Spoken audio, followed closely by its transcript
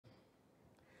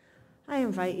I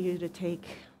invite you to take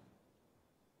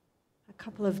a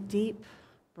couple of deep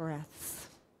breaths.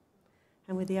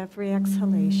 And with every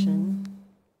exhalation,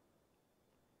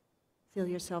 feel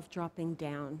yourself dropping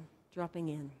down, dropping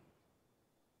in.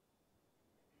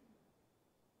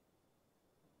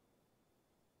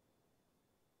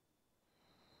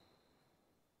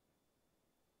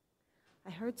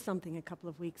 I heard something a couple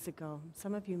of weeks ago.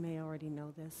 Some of you may already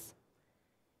know this.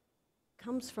 It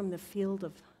comes from the field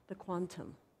of the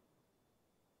quantum.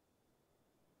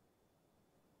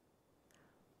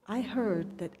 I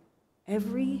heard that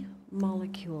every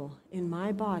molecule in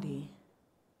my body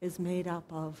is made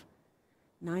up of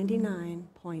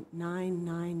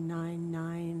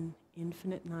 99.9999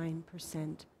 infinite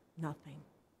 9% nothing.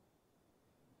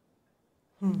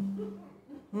 And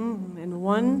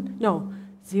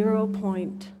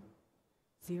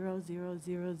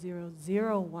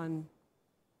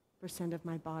 0.0000001% of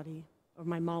my body, or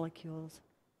my molecules,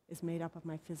 is made up of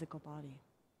my physical body.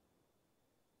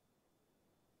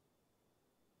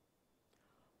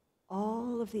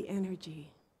 All of the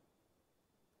energy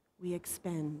we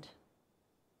expend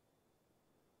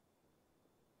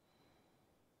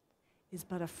is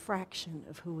but a fraction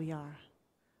of who we are,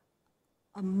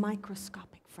 a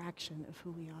microscopic fraction of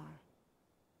who we are.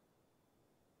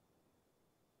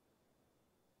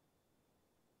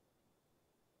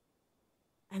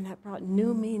 And that brought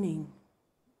new meaning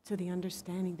to the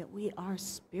understanding that we are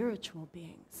spiritual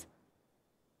beings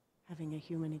having a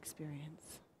human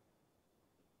experience.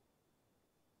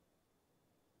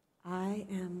 I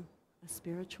am a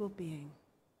spiritual being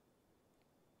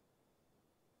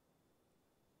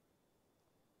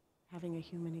having a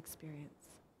human experience.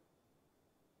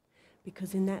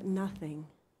 Because in that nothing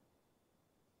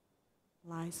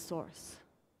lies Source,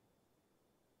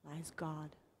 lies God,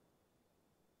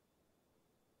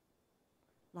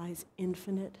 lies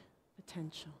infinite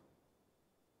potential.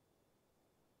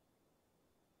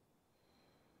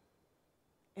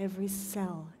 Every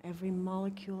cell, every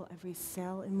molecule, every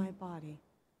cell in my body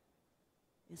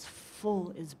is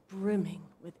full, is brimming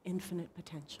with infinite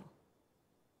potential.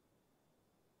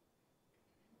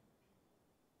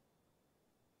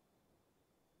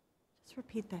 Just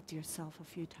repeat that to yourself a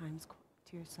few times,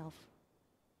 to yourself.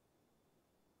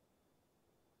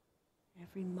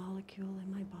 Every molecule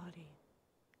in my body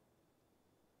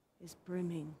is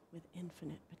brimming with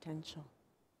infinite potential.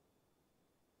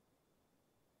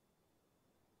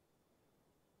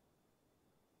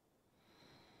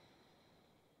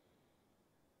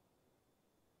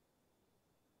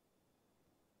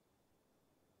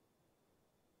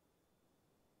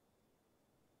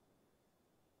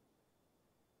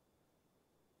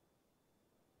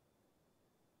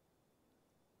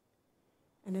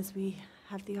 And as we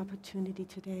have the opportunity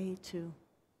today to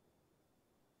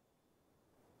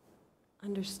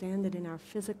understand that in our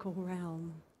physical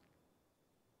realm,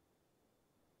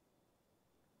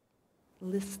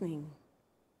 listening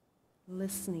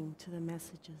to the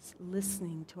messages,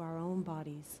 listening to our own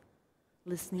bodies,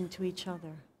 listening to each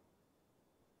other,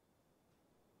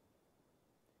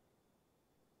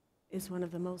 is one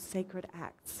of the most sacred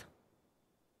acts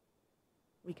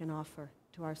we can offer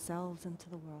to ourselves and to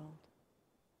the world.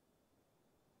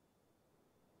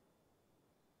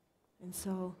 And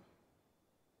so,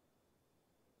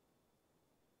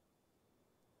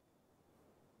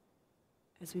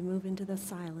 as we move into the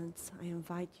silence, I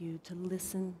invite you to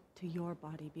listen to your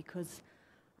body, because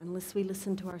unless we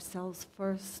listen to ourselves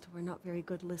first, we're not very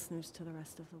good listeners to the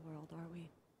rest of the world, are we?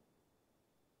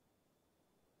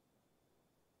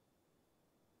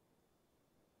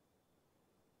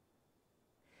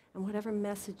 And whatever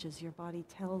messages your body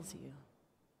tells you,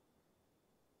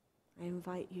 I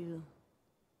invite you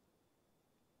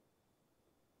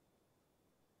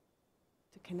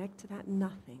to connect to that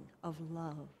nothing of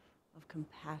love, of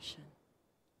compassion,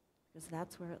 because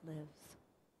that's where it lives.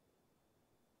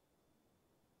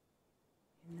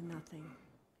 In the nothing,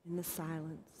 in the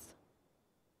silence.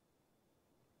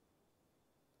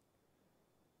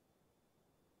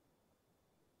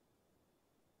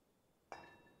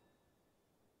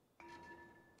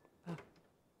 Oh.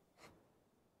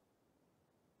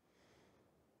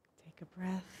 Take a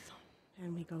breath,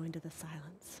 and we go into the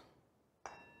silence.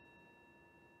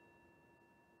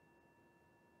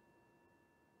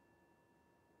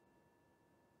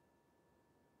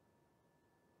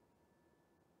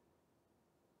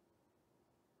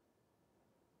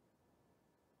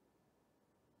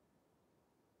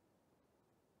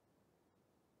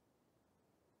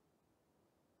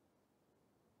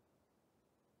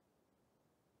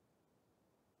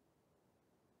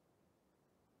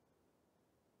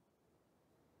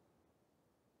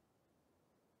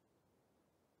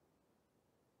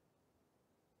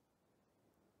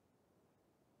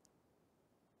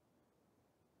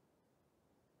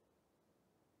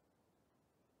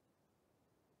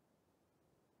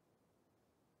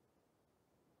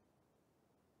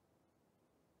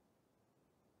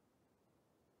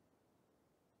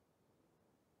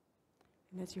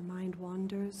 And as your mind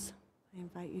wanders, I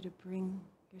invite you to bring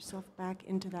yourself back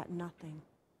into that nothing.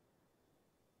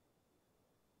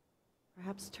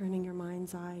 Perhaps turning your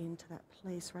mind's eye into that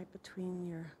place right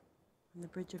between on the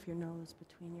bridge of your nose,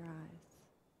 between your eyes.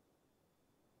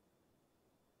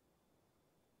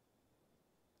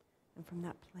 And from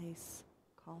that place,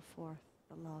 call forth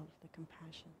the love, the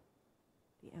compassion,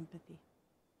 the empathy.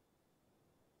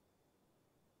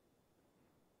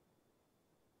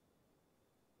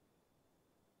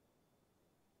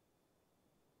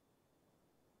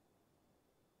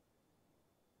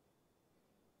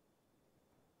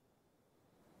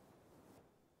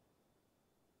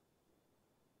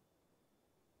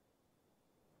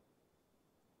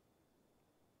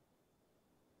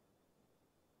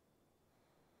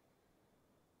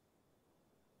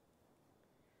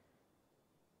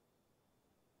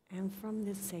 And from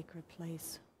this sacred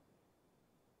place,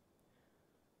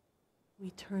 we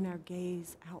turn our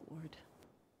gaze outward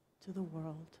to the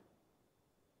world,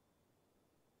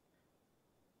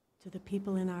 to the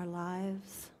people in our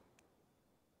lives,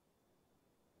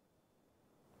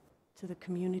 to the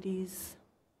communities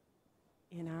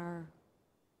in our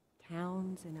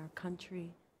towns, in our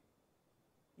country,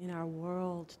 in our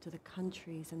world, to the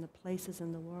countries and the places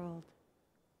in the world.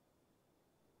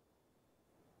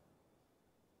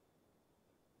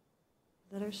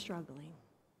 That are struggling.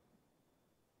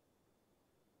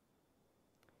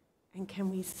 And can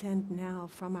we send now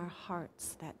from our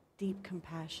hearts that deep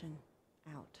compassion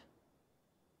out?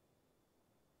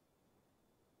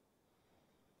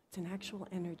 It's an actual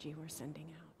energy we're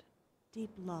sending out.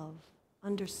 Deep love,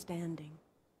 understanding,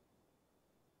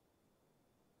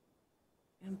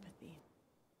 empathy.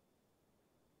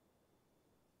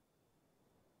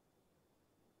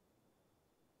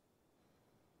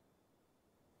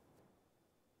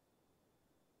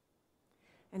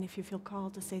 And if you feel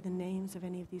called to say the names of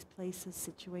any of these places,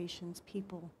 situations,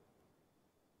 people,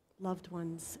 loved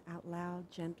ones out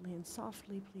loud, gently and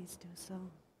softly, please do so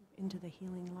into the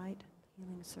healing light,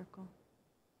 healing circle.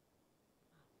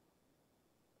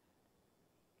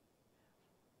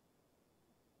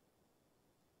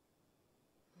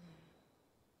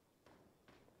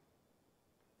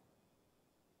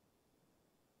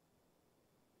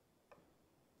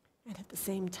 And at the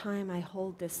same time, I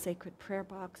hold this sacred prayer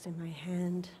box in my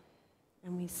hand,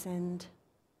 and we send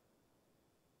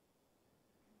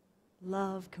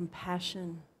love,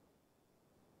 compassion,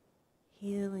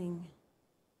 healing,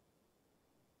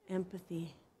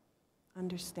 empathy,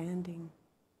 understanding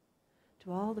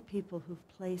to all the people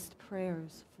who've placed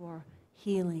prayers for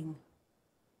healing,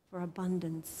 for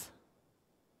abundance,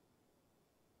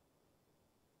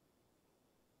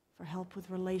 for help with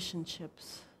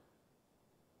relationships.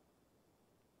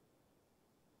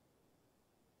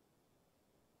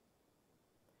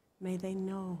 May they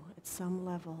know at some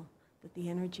level that the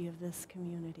energy of this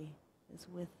community is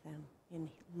with them in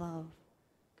love,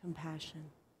 compassion,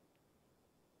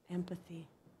 empathy,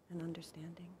 and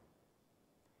understanding.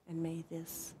 And may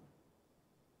this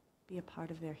be a part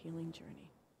of their healing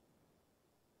journey.